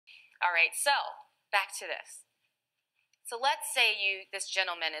All right, so back to this. So let's say this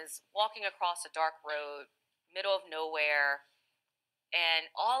gentleman is walking across a dark road, middle of nowhere,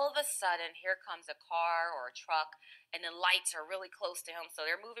 and all of a sudden here comes a car or a truck, and the lights are really close to him, so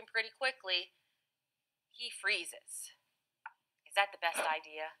they're moving pretty quickly. He freezes. Is that the best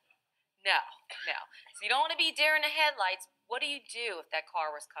idea? No, no. So you don't want to be deer in the headlights. What do you do if that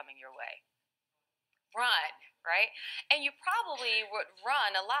car was coming your way? Run, right? And you probably would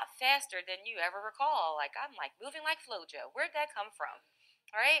run a lot faster than you ever recall. Like, I'm like moving like Flojo. Where'd that come from?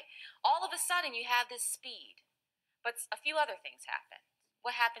 All right? All of a sudden, you have this speed. But a few other things happen.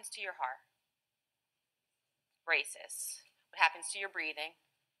 What happens to your heart? Races. What happens to your breathing?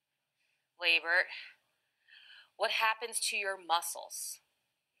 Labored. What happens to your muscles?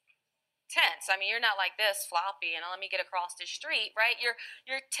 Tense. I mean, you're not like this, floppy, and let me get across the street, right? You're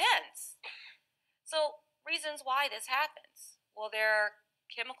tense. So, reasons why this happens. Well, there are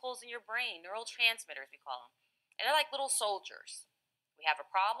chemicals in your brain, neurotransmitters, we call them. And they're like little soldiers. We have a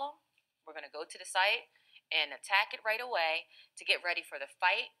problem. We're going to go to the site and attack it right away to get ready for the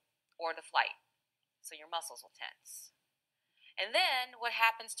fight or the flight. So your muscles will tense. And then what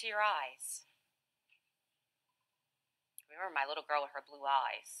happens to your eyes? Remember my little girl with her blue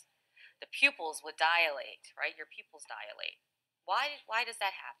eyes. The pupils would dilate, right? Your pupils dilate. Why does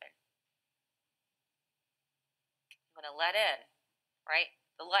that happen? You want to let in, right?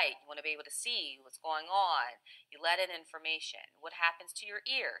 The light. You want to be able to see what's going on. You let in information. What happens to your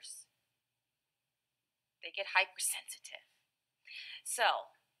ears? They get hypersensitive.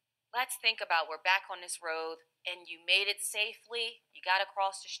 So, let's think about we're back on this road and you made it safely. You got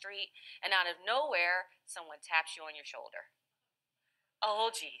across the street and out of nowhere, someone taps you on your shoulder.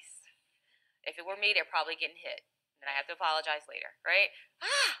 Oh, geez. If it were me, they're probably getting hit. And I have to apologize later, right?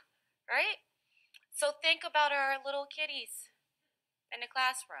 Right? So think about our little kitties in the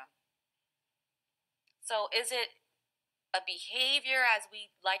classroom. So is it a behavior as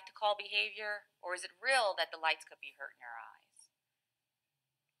we like to call behavior, or is it real that the lights could be hurting your eyes?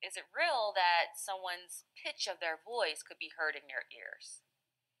 Is it real that someone's pitch of their voice could be heard in your ears?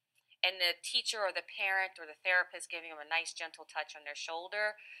 And the teacher or the parent or the therapist giving them a nice gentle touch on their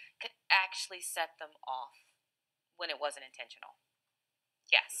shoulder could actually set them off when it wasn't intentional.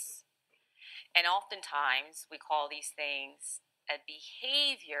 Yes. And oftentimes we call these things a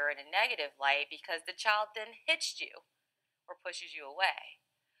behavior in a negative light because the child then hits you or pushes you away.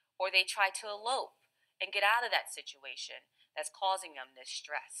 Or they try to elope and get out of that situation that's causing them this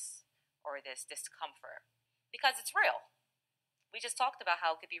stress or this discomfort because it's real. We just talked about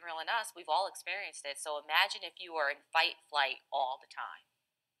how it could be real in us. We've all experienced it. So imagine if you were in fight, flight all the time,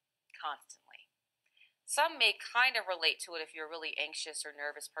 constantly. Some may kind of relate to it if you're a really anxious or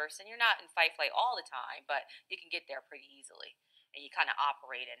nervous person. You're not in fight, flight all the time, but you can get there pretty easily. And you kind of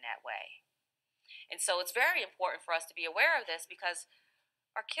operate in that way. And so it's very important for us to be aware of this because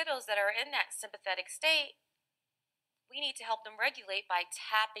our kiddos that are in that sympathetic state, we need to help them regulate by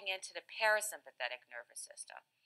tapping into the parasympathetic nervous system.